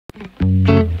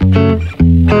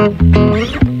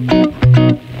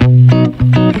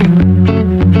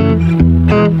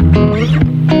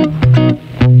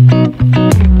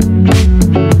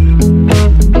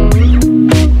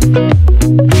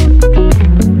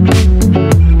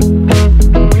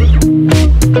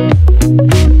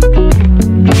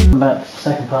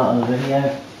start of the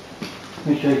video.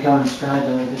 Make sure you comment, subscribe,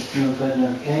 and give us further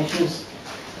notifications.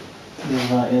 If you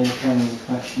like any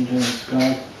questions, do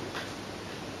subscribe.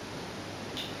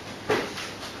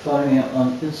 Follow me up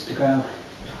on Instagram,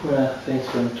 Twitter,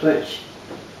 Facebook and Twitch.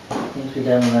 Links will be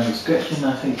down in the description.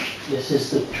 I think this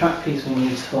is the track piece we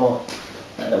need for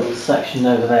that little section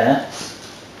over there.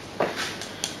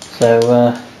 So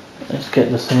let's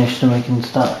get this finished and we can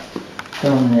start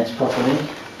filming this properly.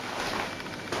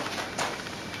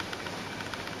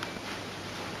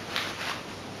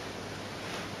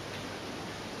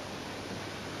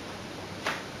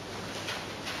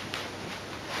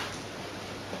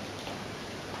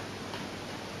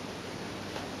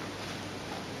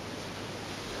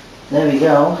 There we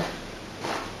go.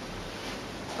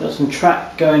 Got some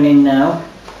track going in now.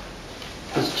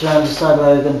 Just trying to decide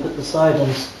where we're going to put the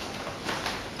sidings,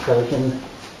 so we can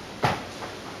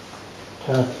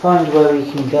try to find where we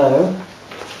can go.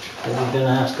 We're going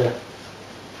to have to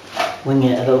wing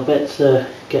it a little bit to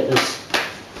get this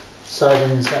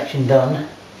siding section done.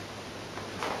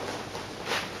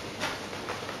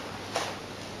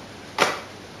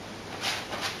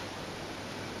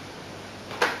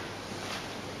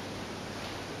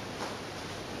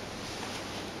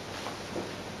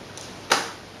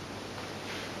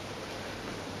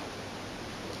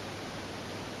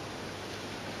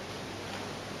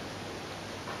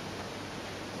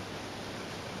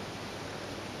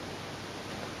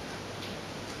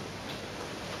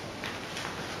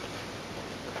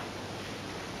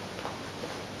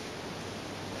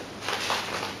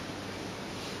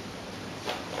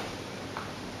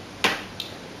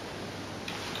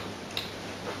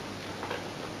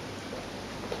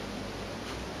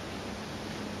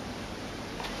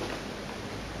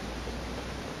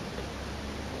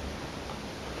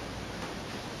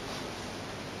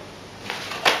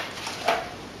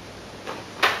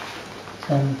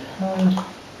 £10. I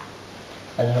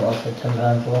don't know what I said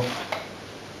 £10 for.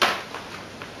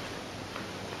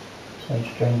 So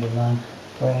strange in mine.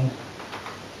 Brain.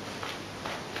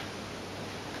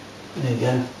 There you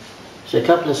go. So a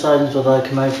couple of sidings for the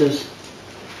locomotives.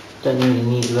 Don't really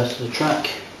need the rest of the track.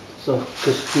 So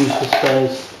just use for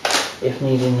space if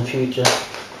needed in the future.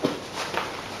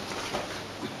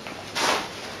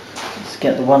 Let's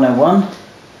get the 101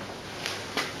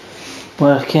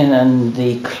 working and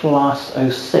the class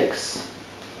 06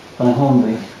 by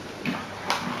Hornby.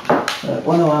 So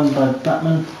 101 by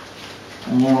Batman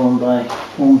and the other one by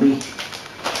Hornby.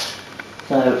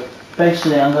 So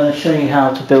basically I'm going to show you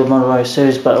how to build Model Race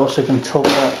Series, but also going to talk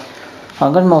about,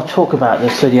 I'm going to more talk about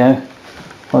this video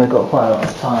when we've got quite a lot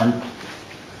of time.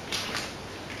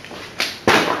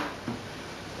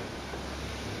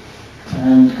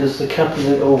 And because the couple of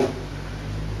little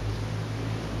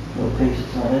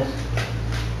pieces like this.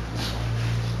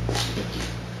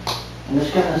 I'm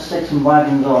just going to stick some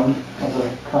wagons on of the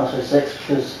Class 06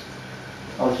 because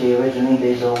obviously originally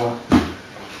these all were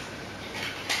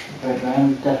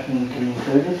background, definitely can be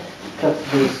included. A couple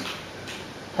of these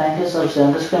tankers, obviously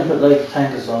I'm just going to put loads of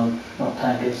tankers on, not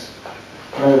tankers,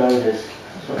 low loaders,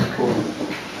 that's what it's called.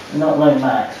 They're not low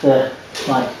max, they're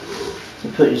like to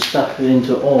put your stuff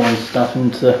into ore and stuff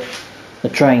into the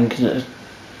train, because it was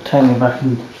totally back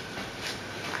in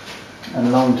a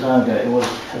long time ago it was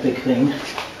a big thing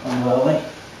on the railway.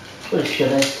 Well, it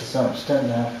still is to some extent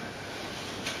now.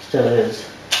 Still is.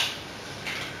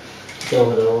 Still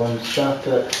with all and stuff,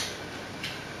 but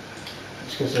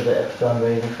it's just a bit of fun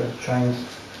really for the trains.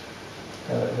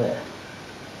 Go a little bit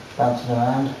bouncing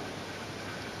around.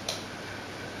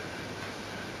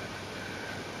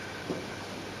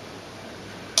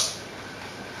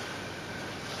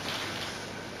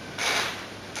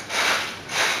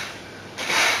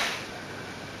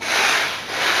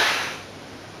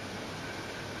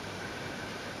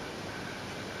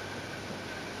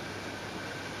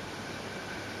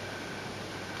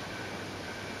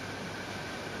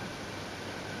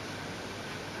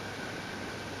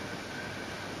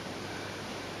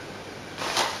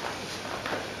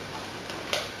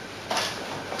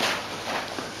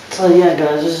 So yeah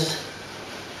guys, there's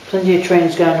plenty of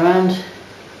trains going around.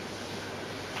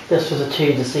 This was a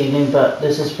 2 this evening, but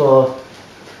this is for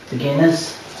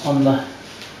beginners on the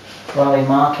railway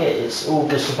market. It's all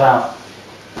just about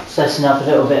setting up a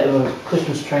little bit of a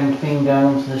Christmas train thing going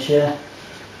on for this year.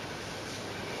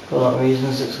 For a lot of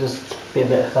reasons, it's just to be a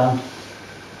bit of fun.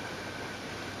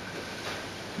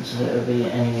 It's a little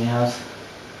bit anything else.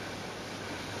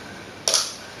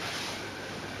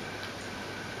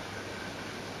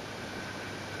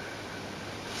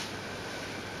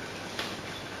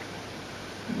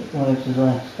 Waves as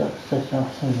well, start setting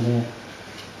off over here.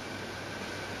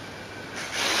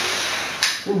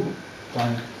 Ooh,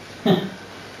 done.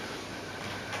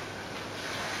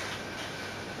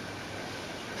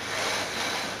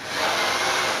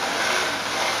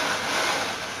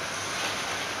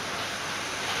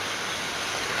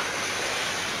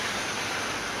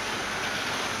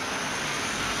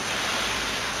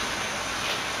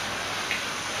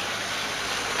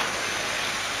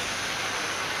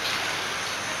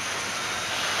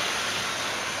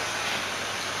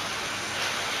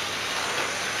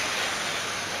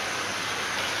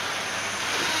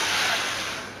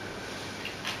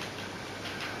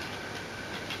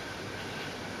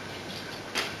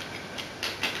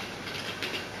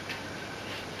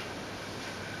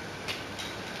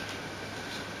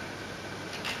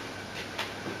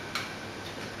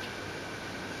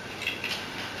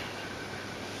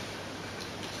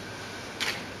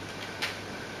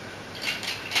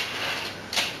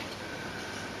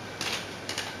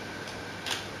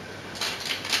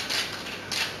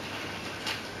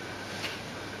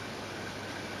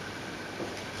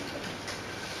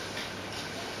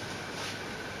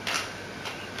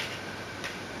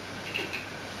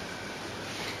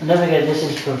 And don't forget, this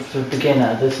is for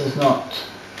beginner, this is not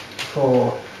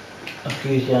for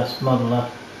enthusiast modeler.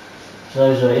 For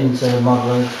those who are into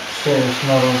modelling, serious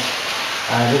models,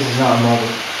 this is not a model,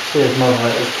 serious modeler,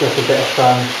 it's just a bit of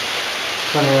fun,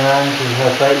 running around with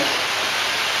her face.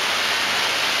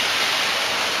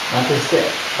 I can sit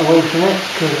away from it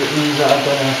because it means that I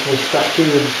don't have to distract you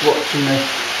with watching the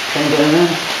train going around.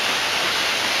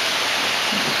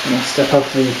 I'm just going to step up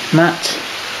the mat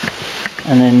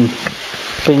and then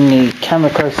bring the camera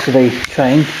close to the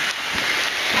train.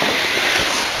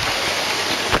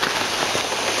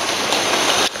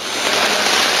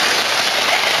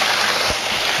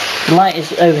 The light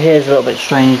is over here is a little bit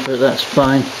strange, but that's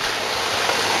fine.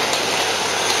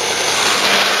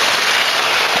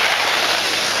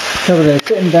 Trouble is,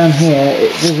 sitting down here,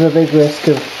 there's a big risk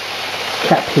of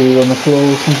cat poo on the floor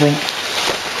or something.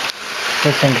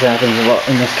 Those things happen a lot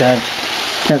in this garage.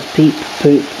 Cats peep,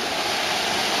 poop.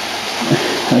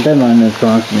 I don't mind those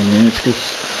barking in here, it's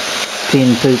just peeing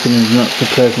and pooping is not so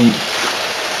pleasant.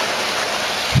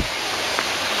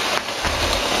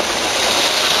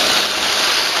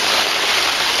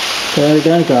 So there we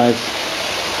go, guys.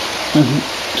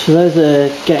 For those that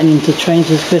are getting into trains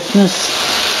this Christmas,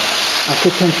 I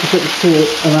could potentially put the two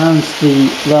around the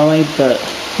railway, but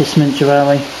this miniature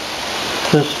railway,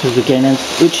 just for beginners,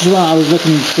 which is what I was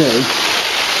looking to do.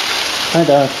 Hi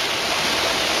there.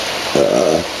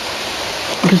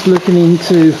 Just looking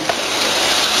into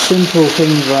simple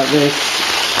things like this.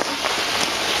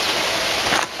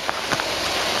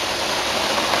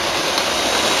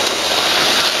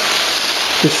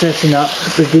 Just setting up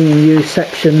the DMU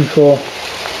section for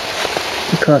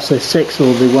the Class 6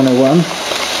 or the 101. I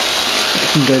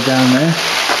can go down there.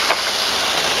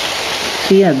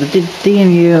 So yeah, the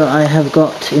DMU I have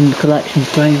got in the collection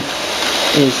frame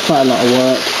is quite a lot of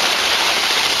work.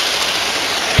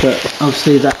 But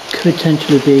obviously that could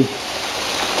potentially be,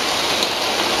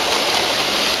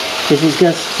 this is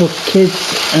just for kids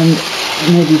and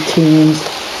maybe teens,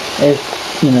 if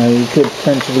you know, you could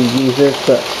potentially use this,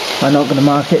 but I'm not going to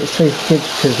market it to kids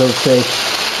because obviously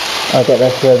I'll get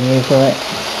less revenue from it,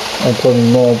 and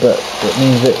probably more, but it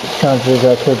means that chances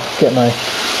I could get my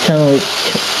channel,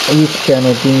 YouTube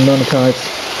channel demonetized,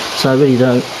 so I really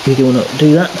don't want to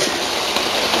do that.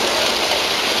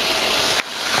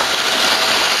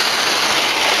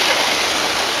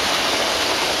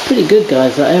 Pretty good,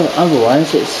 guys,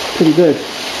 otherwise it's pretty good.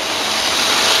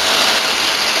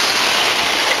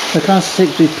 The Class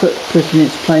 6 we put in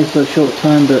its place for a short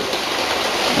time, but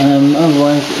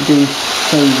otherwise it would be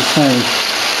stay the same.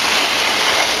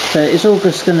 So it's all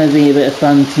just going to be a bit of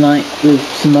fun tonight with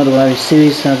some Model A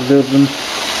series, how to build them.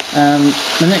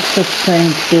 The next step saying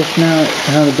to this now,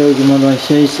 how to build the Model A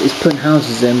series, is putting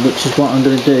houses in, which is what I'm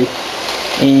going to do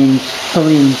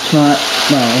probably in tomorrow.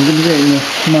 Well, I'm going to do it in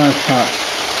tomorrow's part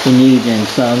in the evening.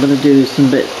 So I'm going to do some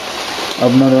bit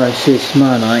of Model A series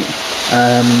tomorrow night,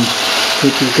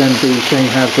 which is going to be showing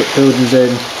how to put buildings in,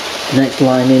 the next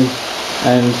line in,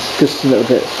 and just a little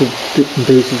bit of bits and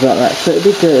pieces like that. So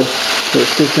it'll be good, but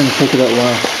it's just going to take a little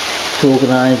while to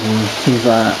organise and things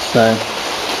like that. So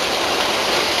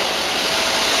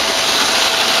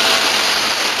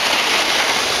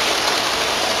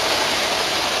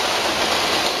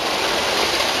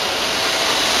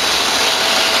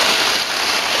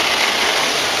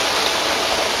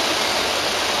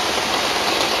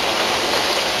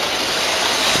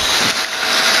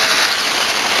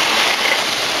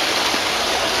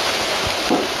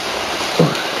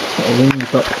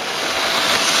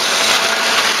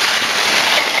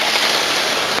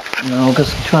Now I'm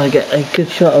just trying to get a good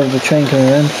shot of the train coming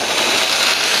in.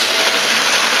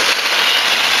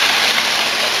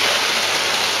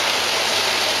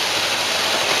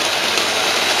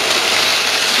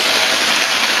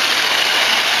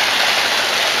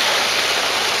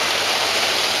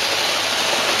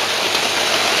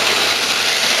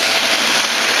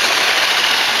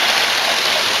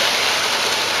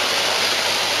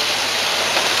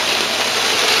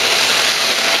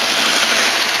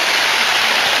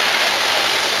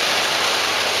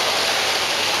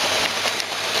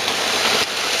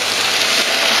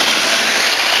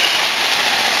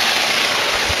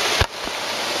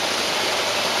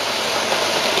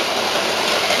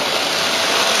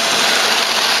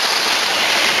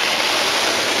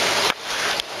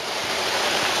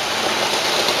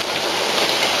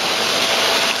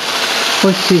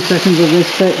 Watch 2 seconds of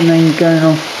this bit and then going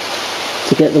off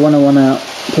to get the 101 out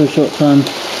for a short time.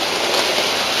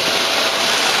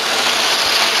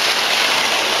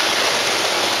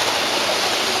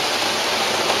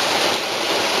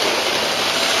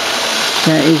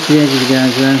 That is the edge of the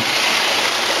garage there.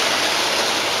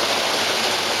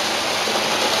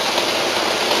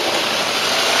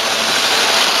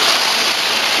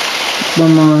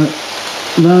 One more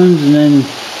round and then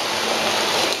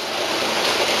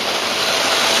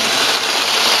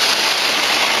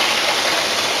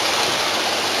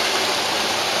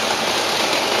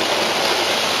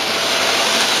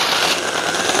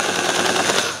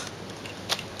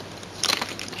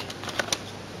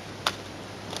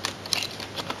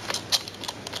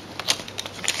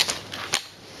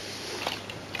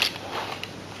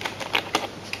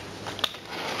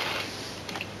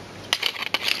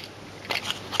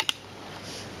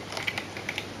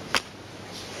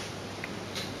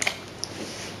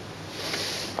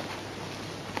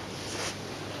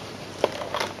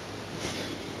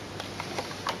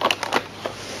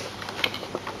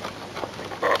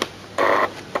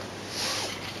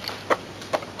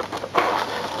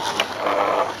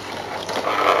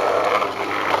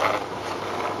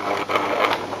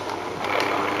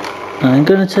I'm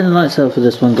going to turn the lights out for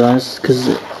this one, guys, because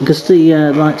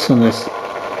the lights on this,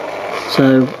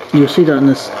 so you'll see that in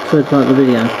this third part of the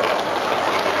video.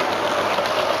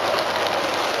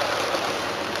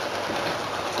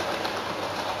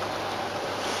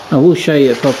 I will show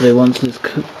you it properly once we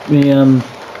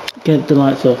get the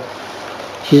lights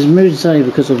off. She's moved slightly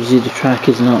because obviously the track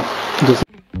is not.